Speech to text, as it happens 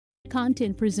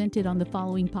Content presented on the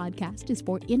following podcast is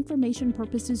for information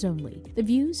purposes only. The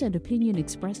views and opinion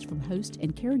expressed from host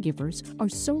and caregivers are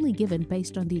solely given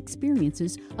based on the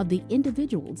experiences of the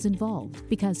individuals involved.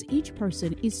 Because each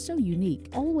person is so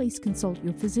unique, always consult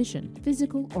your physician,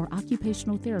 physical or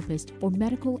occupational therapist, or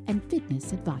medical and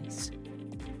fitness advice.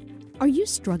 Are you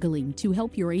struggling to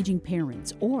help your aging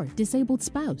parents or disabled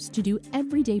spouse to do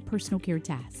everyday personal care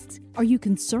tasks? Are you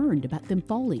concerned about them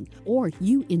falling or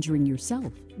you injuring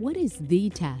yourself? What is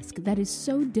the task that is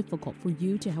so difficult for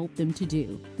you to help them to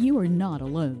do? You are not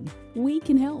alone. We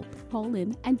can help. Call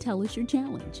in and tell us your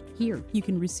challenge. Here, you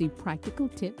can receive practical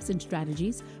tips and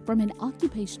strategies from an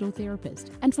occupational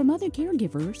therapist and from other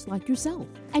caregivers like yourself.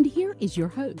 And here is your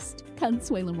host,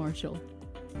 Consuela Marshall.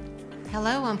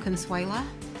 Hello, I'm Consuela,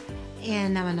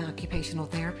 and I'm an occupational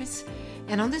therapist.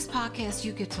 And on this podcast,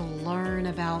 you get to learn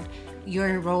about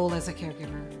your role as a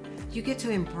caregiver. You get to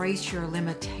embrace your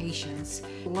limitations,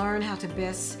 learn how to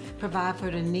best provide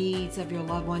for the needs of your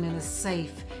loved one in a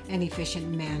safe and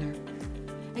efficient manner.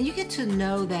 And you get to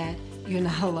know that you're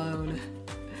not alone.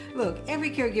 Look,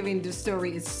 every caregiving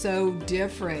story is so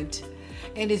different.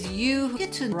 And it's you who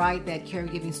get to write that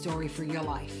caregiving story for your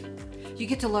life. You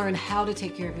get to learn how to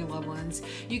take care of your loved ones.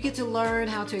 You get to learn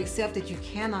how to accept that you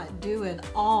cannot do it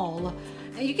all.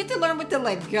 And you get to learn what to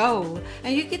let go.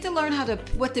 And you get to learn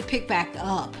what to pick back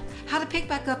up. How to pick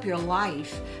back up your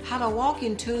life. How to walk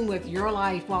in tune with your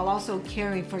life while also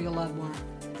caring for your loved one.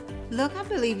 Look, I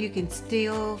believe you can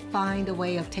still find a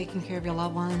way of taking care of your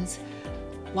loved ones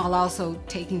while also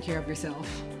taking care of yourself.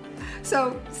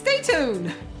 So stay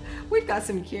tuned. We've got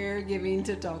some caregiving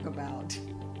to talk about.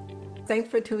 Thanks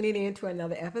for tuning in to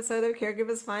another episode of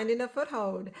Caregivers Finding a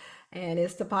Foothold. And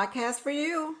it's the podcast for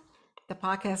you. The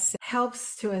podcast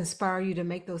helps to inspire you to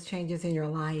make those changes in your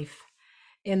life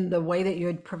in the way that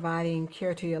you're providing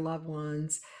care to your loved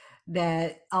ones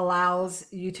that allows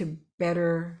you to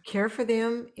better care for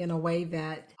them in a way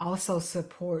that also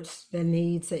supports the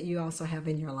needs that you also have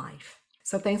in your life.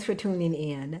 So thanks for tuning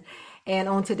in. And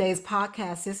on today's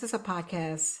podcast, this is a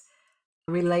podcast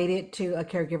related to a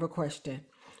caregiver question.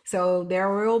 So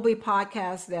there will be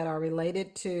podcasts that are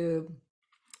related to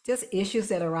just issues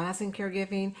that arise in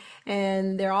caregiving.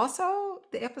 And there are also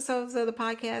the episodes of the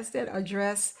podcast that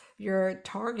address your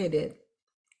targeted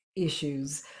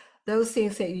issues. Those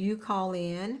things that you call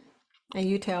in and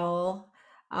you tell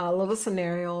a little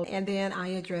scenario, and then I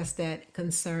address that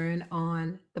concern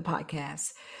on the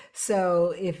podcast.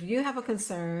 So if you have a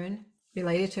concern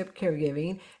related to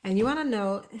caregiving, and you want to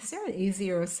know, is there an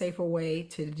easier or safer way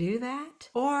to do that?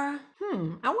 Or, I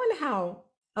wonder how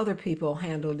other people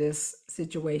handle this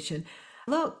situation.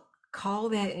 Look, call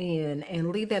that in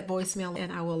and leave that voicemail,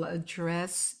 and I will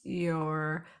address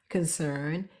your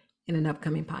concern in an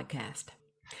upcoming podcast.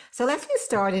 So let's get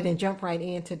started and jump right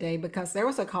in today, because there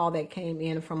was a call that came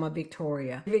in from a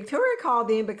Victoria. Victoria called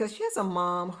in because she has a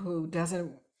mom who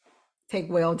doesn't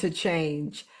take well to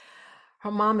change. Her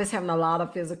mom is having a lot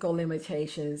of physical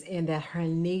limitations in that her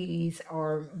knees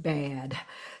are bad.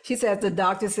 She says the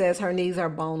doctor says her knees are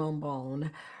bone on bone.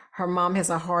 Her mom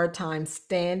has a hard time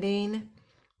standing,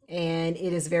 and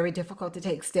it is very difficult to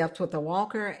take steps with a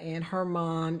walker, and her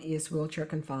mom is wheelchair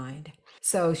confined.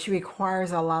 So she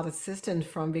requires a lot of assistance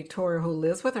from Victoria, who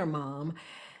lives with her mom.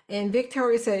 And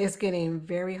Victoria said it's getting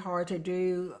very hard to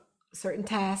do certain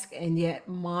tasks, and yet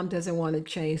mom doesn't want to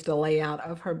change the layout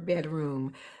of her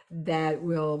bedroom that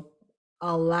will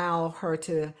allow her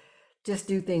to just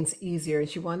do things easier. And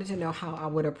she wanted to know how I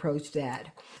would approach that.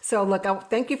 So look,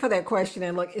 thank you for that question.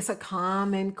 And look, it's a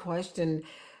common question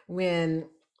when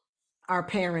our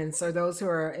parents or those who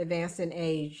are advanced in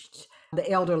age,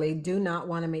 the elderly, do not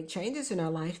want to make changes in their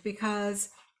life because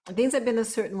things have been a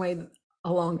certain way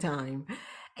a long time.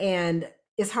 And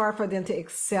it's hard for them to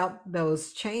accept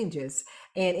those changes.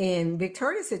 And in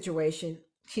Victoria's situation,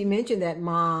 she mentioned that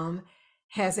mom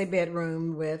has a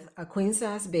bedroom with a queen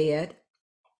size bed,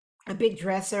 a big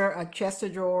dresser, a chest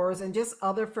of drawers, and just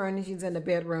other furnishings in the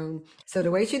bedroom. So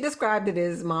the way she described it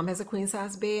is mom has a queen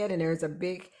size bed, and there's a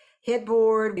big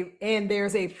headboard, and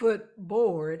there's a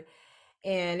footboard,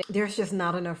 and there's just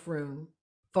not enough room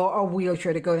for a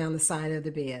wheelchair to go down the side of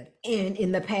the bed. And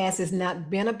in the past, it's not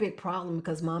been a big problem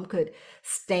because mom could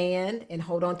stand and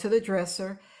hold on to the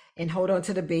dresser and hold on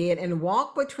to the bed and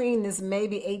walk between this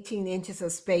maybe 18 inches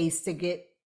of space to get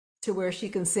to where she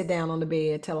can sit down on the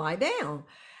bed to lie down.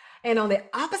 And on the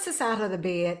opposite side of the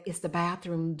bed is the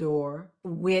bathroom door,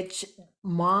 which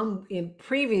mom in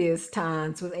previous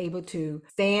times was able to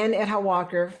stand at her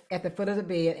walker at the foot of the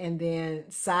bed and then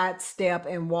sidestep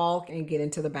and walk and get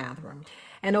into the bathroom.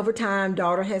 And over time,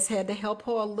 daughter has had to help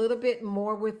her a little bit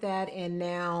more with that. And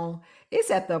now It's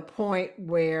at the point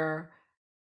where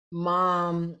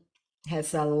mom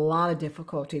has a lot of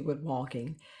difficulty with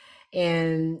walking.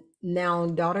 And now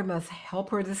daughter must help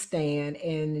her to stand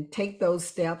and take those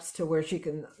steps to where she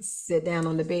can sit down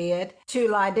on the bed to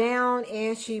lie down,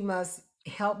 and she must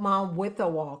help mom with the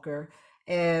walker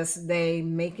as they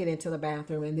make it into the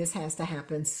bathroom. And this has to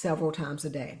happen several times a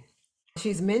day.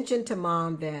 She's mentioned to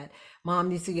mom that mom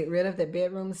needs to get rid of the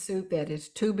bedroom suit, that it's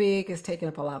too big, it's taking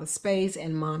up a lot of space,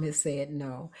 and mom has said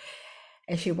no.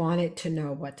 And she wanted to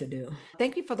know what to do.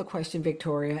 Thank you for the question,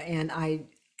 Victoria. And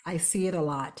I see it a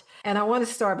lot. And I want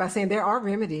to start by saying there are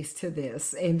remedies to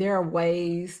this, and there are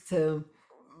ways to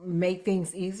make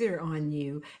things easier on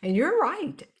you. And you're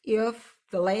right. If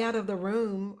the layout of the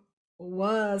room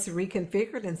was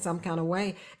reconfigured in some kind of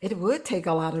way, it would take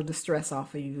a lot of the stress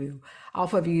off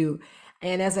of you.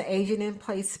 And as an aging in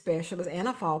place specialist and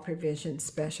a fall prevention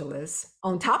specialist,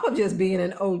 on top of just being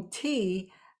an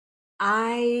OT,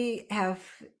 I have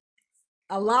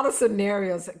a lot of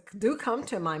scenarios that do come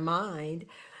to my mind.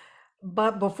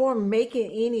 But before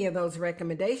making any of those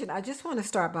recommendations, I just want to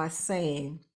start by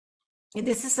saying, and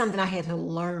this is something I had to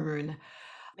learn.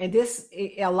 And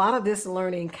a lot of this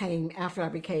learning came after I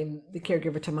became the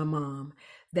caregiver to my mom,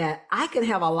 that I can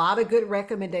have a lot of good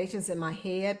recommendations in my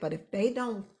head, but if they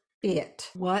don't fit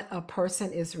what a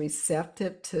person is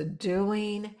receptive to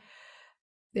doing,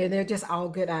 then they're just all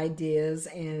good ideas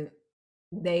and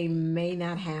they may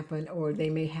not happen, or they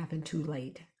may happen too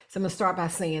late. So I'm going to start by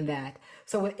saying that.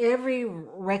 So with every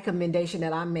recommendation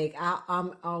that I make,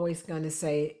 I'm always going to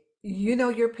say, you know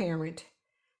your parent,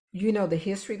 you know the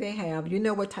history they have, you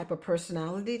know what type of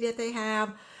personality that they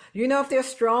have, you know if they're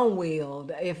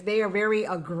strong-willed, if they are very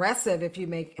aggressive if you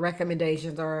make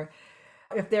recommendations, or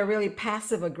if they're really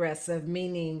passive-aggressive,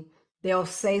 meaning they'll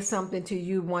say something to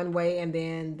you one way and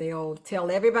then they'll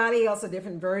tell everybody else a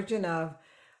different version of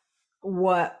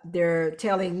what they're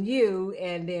telling you,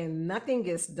 and then nothing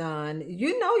gets done.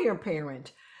 You know your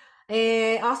parent.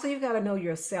 And also, you've got to know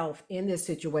yourself in this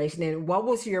situation, and what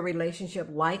was your relationship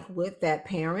like with that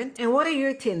parent, and what are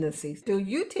your tendencies? Do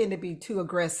you tend to be too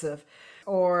aggressive,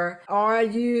 or are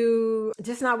you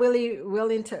just not really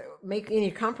willing to make any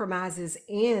compromises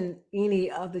in any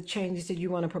of the changes that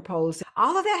you want to propose?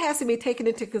 All of that has to be taken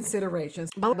into consideration.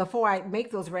 But before I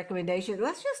make those recommendations,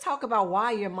 let's just talk about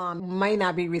why your mom may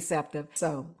not be receptive.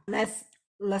 So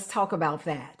let's talk about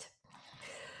that.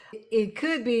 It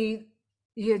could be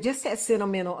just that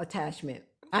sentimental attachment.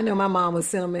 I know my mom was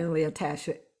sentimentally attached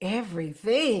to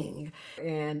everything,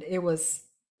 and it was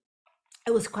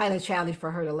quite a challenge for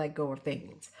her to let go of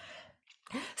things.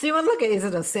 So you want to look at, is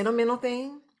it a sentimental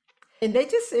thing? And they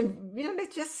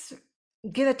just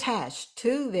get attached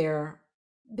to their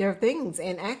things,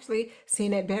 and actually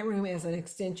seeing that bedroom as an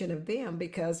extension of them,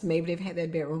 because maybe they've had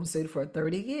that bedroom suit for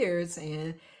 30 years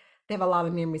and they have a lot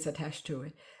of memories attached to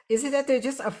it. Is it that they're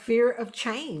just a fear of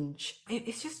change?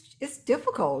 It's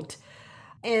difficult.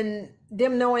 And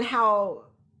them knowing how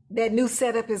that new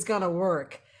setup is going to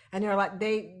work. And they're like,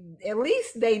 at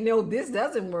least they know this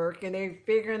doesn't work, and they're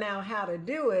figuring out how to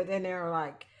do it. And they're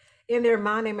like, in their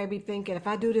mind, they may be thinking, if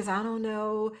I do this, I don't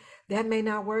know, that may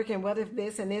not work. And what if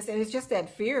this and this? And it's just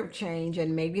that fear of change.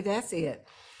 And maybe that's it.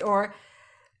 Or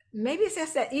maybe it's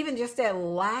just that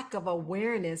lack of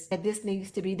awareness that this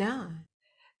needs to be done.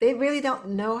 They really don't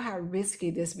know how risky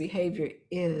this behavior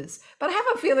is. But I have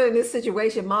a feeling in this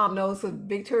situation, mom knows what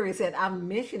Victoria said. I'm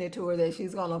mentioning to her that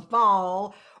she's going to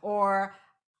fall, or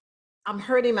I'm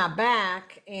hurting my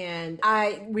back, and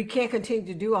we can't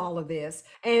continue to do all of this.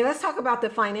 And let's talk about the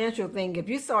financial thing. If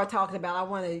you start talking about, I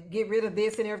want to get rid of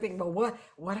this and everything, but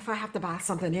what if I have to buy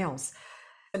something else?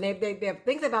 And they're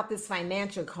thinking about this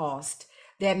financial cost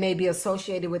that may be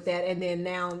associated with that. And then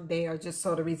now they are just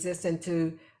sort of resistant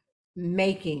to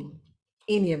making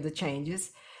any of the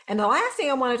changes. And the last thing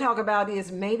I want to talk about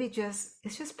is maybe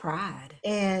it's just pride.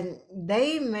 And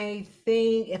they may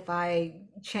think, if I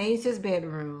change this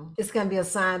bedroom, it's going to be a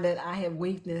sign that I have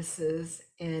weaknesses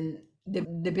and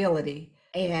debility,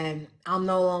 and I'm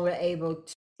no longer able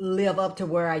to live up to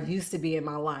where I used to be in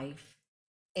my life.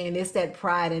 And it's that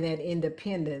pride and that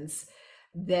independence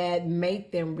that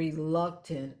make them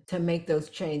reluctant to make those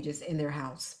changes in their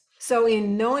house. So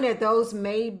in knowing that those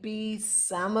may be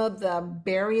some of the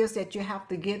barriers that you have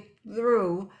to get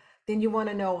through, then you want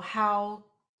to know how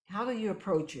do you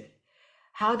approach it?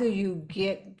 How do you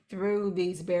get through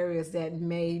these barriers that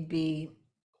may be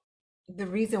the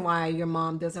reason why your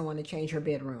mom doesn't want to change her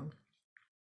bedroom?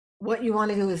 What you want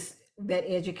to do is that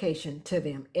education to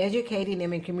them, educating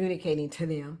them and communicating to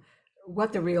them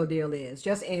what the real deal is,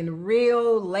 just in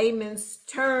real layman's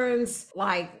terms,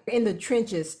 like in the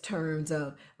trenches terms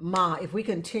of, Ma, if we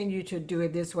continue to do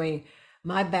it this way,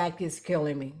 my back is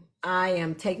killing me. I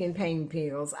am taking pain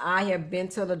pills. I have been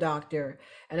to the doctor,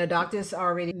 and the doctor's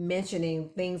already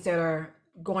mentioning things that are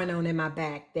going on in my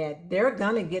back that they're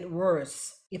going to get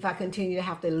worse if I continue to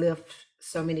have to lift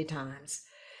so many times.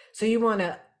 So you want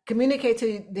to communicate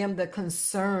to them the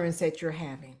concerns that you're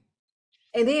having.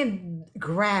 And then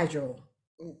gradual,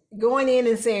 going in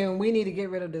and saying, we need to get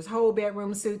rid of this whole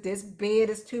bedroom suite. This bed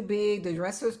is too big. The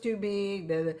dresser's too big.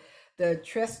 The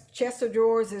chest of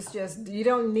drawers is just, you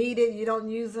don't need it. You don't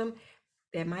use them.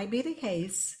 That might be the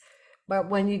case. But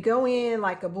when you go in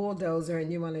like a bulldozer and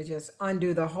you want to just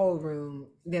undo the whole room,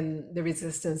 then the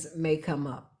resistance may come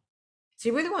up. So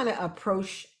you really want to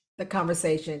approach the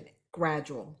conversation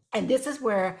gradual. And this is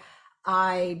where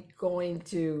I'm going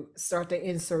to start to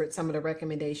insert some of the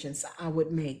recommendations I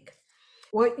would make.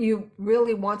 What you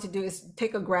really want to do is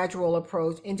take a gradual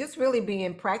approach and just really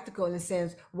being practical in the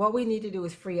sense, what we need to do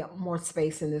is free up more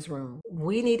space in this room.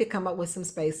 We need to come up with some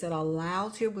space that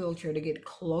allows your wheelchair to get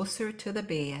closer to the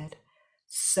bed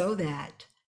so that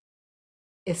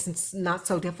it's not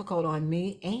so difficult on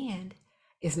me and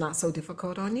it's not so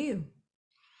difficult on you.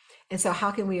 And so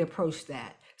how can we approach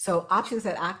that? So options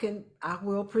that I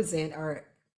will present are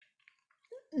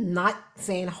not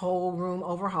saying whole room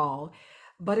overhaul,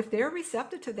 but if they're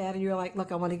receptive to that and you're like,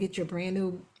 look, I want to get you a brand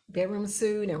new bedroom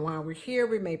suit, and while we're here,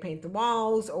 we may paint the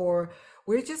walls, or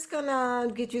we're just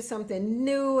gonna get you something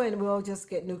new and we'll just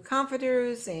get new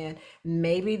comforters, and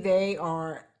maybe they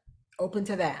are open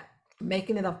to that,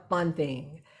 making it a fun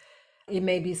thing. It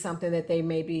may be something that they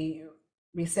may be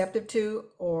receptive to,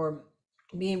 or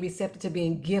being receptive to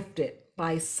being gifted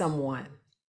by someone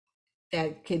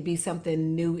that could be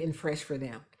something new and fresh for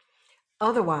them.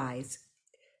 Otherwise,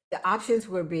 the options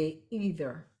would be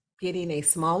either getting a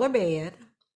smaller bed,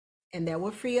 and that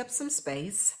will free up some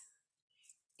space.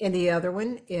 And the other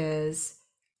one is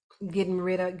getting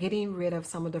rid of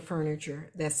some of the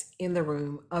furniture that's in the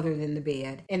room other than the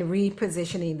bed and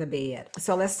repositioning the bed.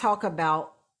 So let's talk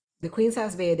about the queen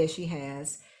size bed that she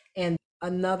has and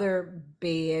another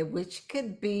bed, which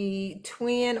could be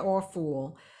twin or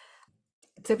full.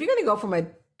 So if you're going to go from a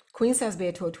queen size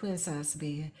bed to a twin size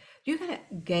bed, you're going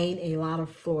to gain a lot of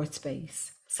floor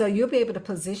space. So you'll be able to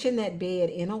position that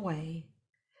bed in a way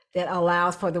that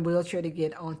allows for the wheelchair to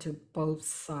get onto both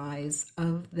sides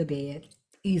of the bed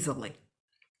easily.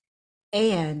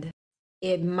 And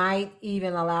it might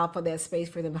even allow for that space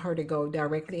for her to go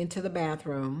directly into the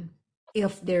bathroom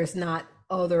if there's not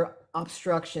other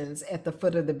obstructions at the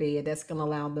foot of the bed that's going to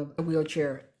allow the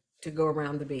wheelchair to go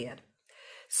around the bed.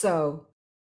 So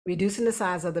reducing the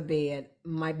size of the bed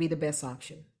might be the best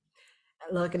option.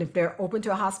 Look, and if they're open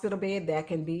to a hospital bed, that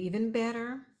can be even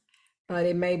better. But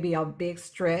it may be a big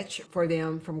stretch for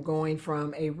them from going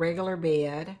from a regular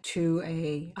bed to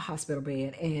a hospital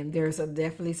bed. And there's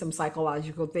definitely some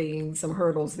psychological things, some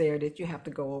hurdles there that you have to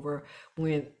go over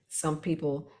when some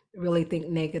people really think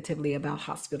negatively about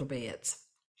hospital beds.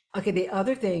 Okay, the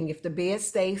other thing, if the bed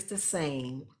stays the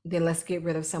same, then let's get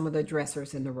rid of some of the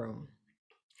dressers in the room.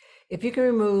 If you can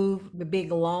remove the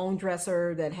big long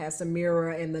dresser that has a mirror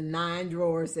and the 9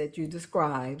 drawers that you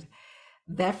described,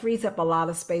 that frees up a lot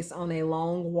of space on a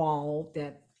long wall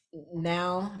that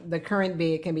now the current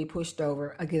bed can be pushed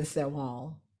over against that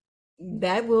wall.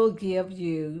 That will give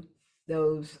you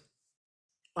those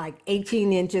like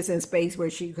 18 inches in space where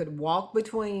she could walk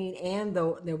between and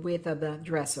the width of the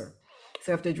dresser.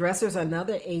 So if the dresser's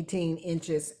another 18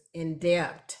 inches in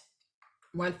depth,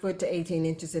 1 foot to 18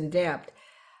 inches in depth,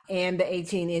 and the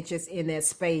 18 inches in that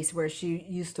space where she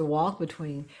used to walk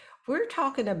between, we're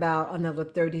talking about another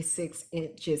 36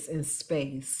 inches in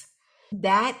space.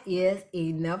 That is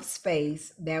enough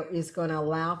space that is going to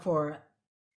allow for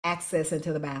access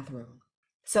into the bathroom.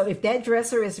 So if that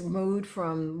dresser is moved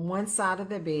from one side of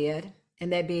the bed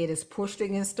and that bed is pushed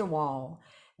against the wall,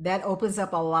 that opens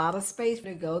up a lot of space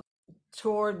to go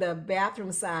toward the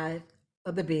bathroom side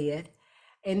of the bed.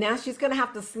 And now she's going to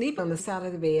have to sleep on the side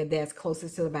of the bed that's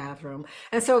closest to the bathroom.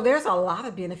 And so there's a lot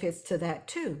of benefits to that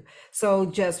too. So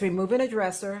just removing a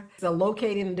dresser, so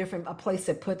locating a place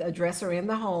to put a dresser in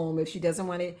the home if she doesn't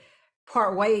want to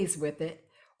part ways with it,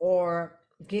 or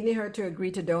getting her to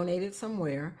agree to donate it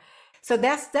somewhere. So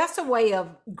that's a way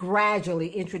of gradually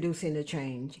introducing the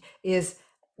change, is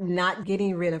not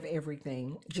getting rid of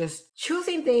everything, just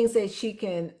choosing things that she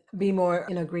can be more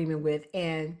in agreement with.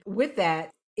 And with that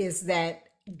is that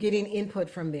getting input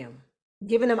from them.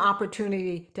 giving them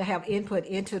opportunity to have input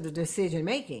into the decision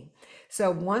making. So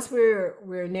once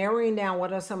we're narrowing down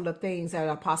what are some of the things that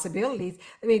are possibilities,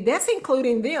 I mean, that's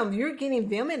including them. You're getting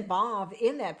them involved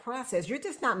in that process. You're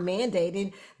just not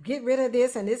mandating, get rid of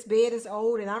this, and this bed is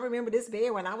old, and I remember this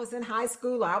bed when I was in high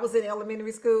school or I was in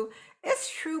elementary school.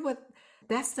 It's true, but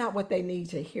that's not what they need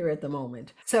to hear at the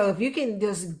moment. So if you can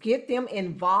just get them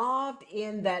involved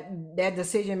in that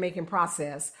decision-making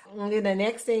process, and then the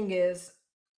next thing is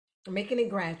making it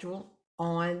gradual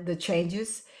on the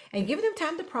changes and giving them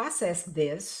time to process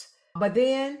this. But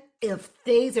then if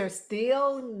things are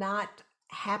still not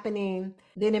happening,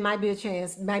 then it might be a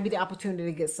chance, might be the opportunity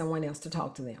to get someone else to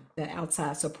talk to them, that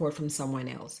outside support from someone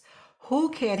else. Who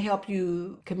can help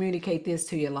you communicate this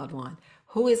to your loved one?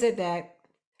 Who is it that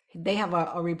they have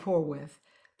a rapport with,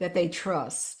 that they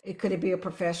trust? Could it be a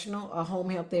professional, a home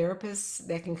health therapist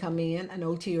that can come in, an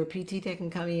OT or PT that can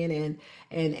come in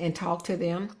and talk to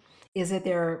them? Is it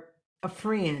a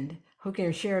friend who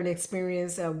can share an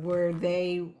experience of where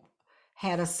they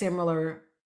had a similar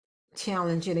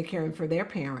challenge in caring for their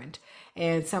parent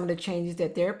and some of the changes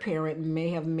that their parent may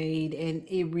have made, and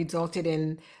it resulted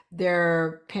in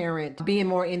their parent being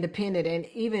more independent and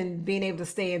even being able to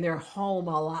stay in their home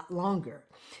a lot longer.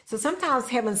 So sometimes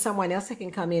having someone else that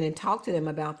can come in and talk to them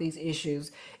about these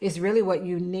issues is really what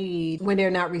you need when they're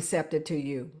not receptive to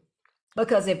you.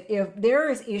 Because if there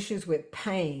is issues with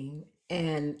pain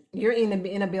and you're in the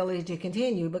inability to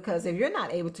continue, because if you're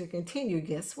not able to continue,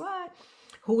 guess what?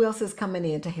 Who else is coming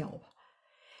in to help?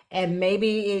 And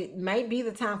maybe it might be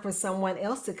the time for someone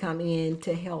else to come in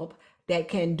to help that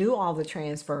can do all the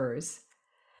transfers.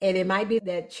 And it might be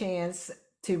that chance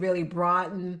to really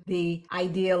broaden the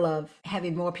ideal of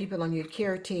having more people on your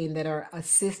care team that are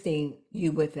assisting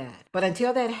you with that. But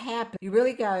until that happens, you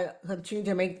really got to continue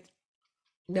to make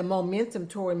the momentum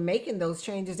toward making those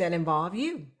changes that involve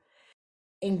you,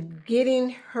 and getting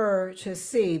her to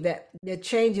see that the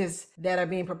changes that are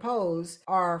being proposed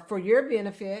are for your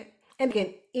benefit and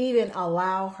can even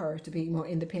allow her to be more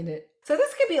independent. So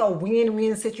this could be a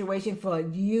win-win situation for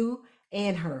you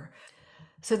and her.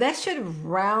 So that should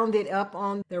round it up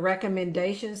on the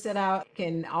recommendations that I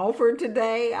can offer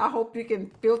today. I hope you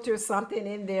can filter something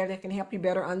in there that can help you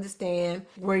better understand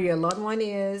where your loved one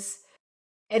is,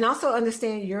 and also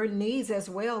understand your needs as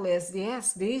well. As,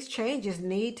 yes, these changes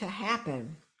need to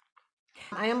happen.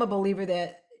 I am a believer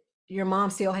that your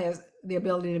mom still has the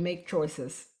ability to make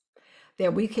choices,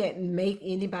 that we can't make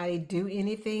anybody do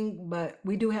anything, but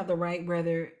we do have the right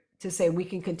whether to say we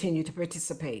can continue to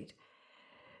participate.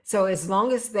 So as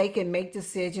long as they can make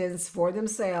decisions for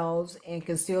themselves and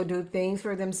can still do things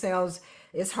for themselves,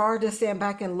 it's hard to stand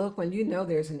back and look when you know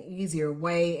there's an easier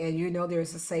way and you know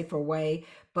there's a safer way,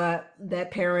 but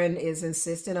that parent is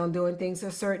insistent on doing things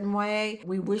a certain way.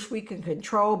 We wish we could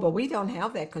control, but we don't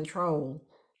have that control.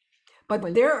 But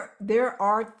when there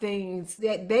are things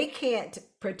that they can't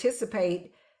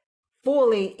participate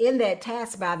fully in that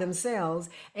task by themselves,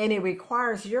 and it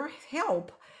requires your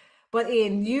help, but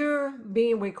in you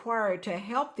being required to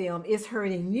help them is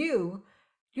hurting you,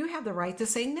 you have the right to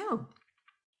say no.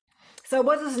 So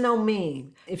what does no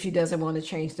mean if she doesn't want to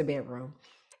change the bedroom?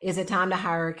 Is it time to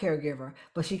hire a caregiver,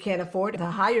 but she can't afford to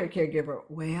hire a caregiver?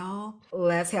 Well,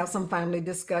 let's have some family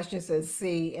discussions and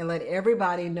see, and let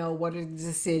everybody know what are the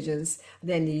decisions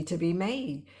that need to be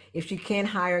made. If she can't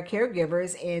hire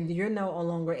caregivers and you're no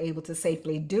longer able to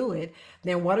safely do it,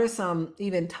 then what are some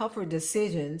even tougher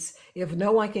decisions if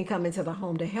no one can come into the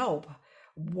home to help?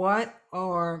 What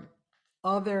are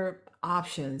other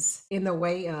options in the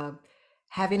way of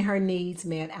having her needs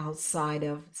met outside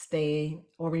of staying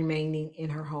or remaining in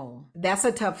her home? That's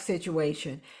a tough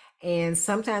situation. And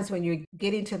sometimes when you're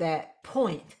getting to that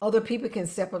point, other people can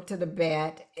step up to the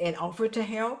bat and offer to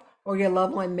help, or your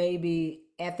loved one may be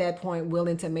at that point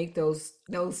willing to make those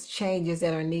changes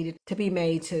that are needed to be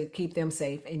made to keep them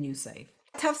safe and you safe.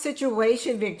 Tough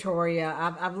situation, Victoria.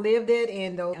 I've lived it,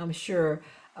 and I'm sure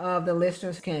the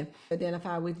listeners can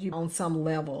identify with you on some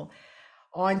level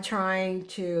on trying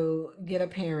to get a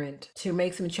parent to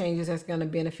make some changes that's going to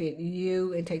benefit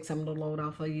you and take some of the load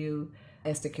off of you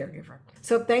as the caregiver.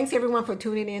 So thanks everyone for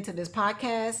tuning in to this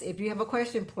podcast. If you have a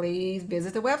question, please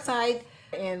visit the website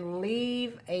and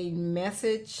leave a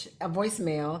message, a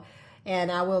voicemail, and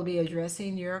I will be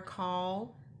addressing your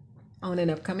call on an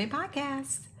upcoming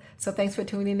podcast. So thanks for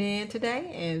tuning in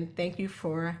today, and thank you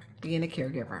for being a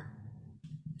caregiver.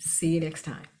 See you next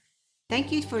time.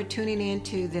 Thank you for tuning in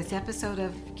to this episode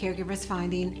of Caregivers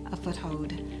Finding a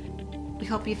Foothold. We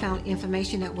hope you found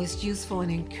information that was useful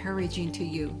and encouraging to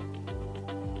you.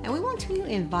 And we want to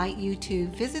invite you to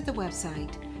visit the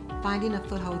website,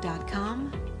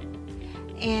 findingafoothold.com,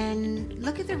 and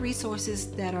look at the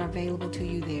resources that are available to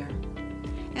you there.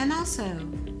 And also,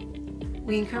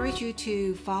 we encourage you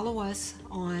to follow us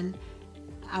on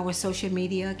our social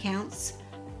media accounts,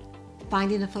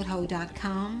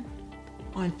 findingafoothold.com,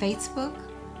 on Facebook,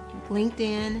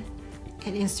 LinkedIn,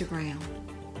 and Instagram.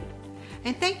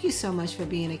 And thank you so much for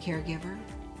being a caregiver.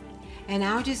 And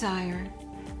our desire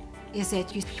is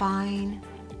that you find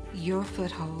your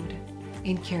foothold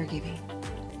in caregiving.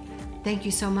 Thank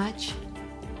you so much,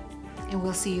 and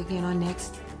we'll see you again on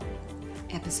next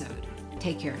episode.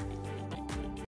 Take care.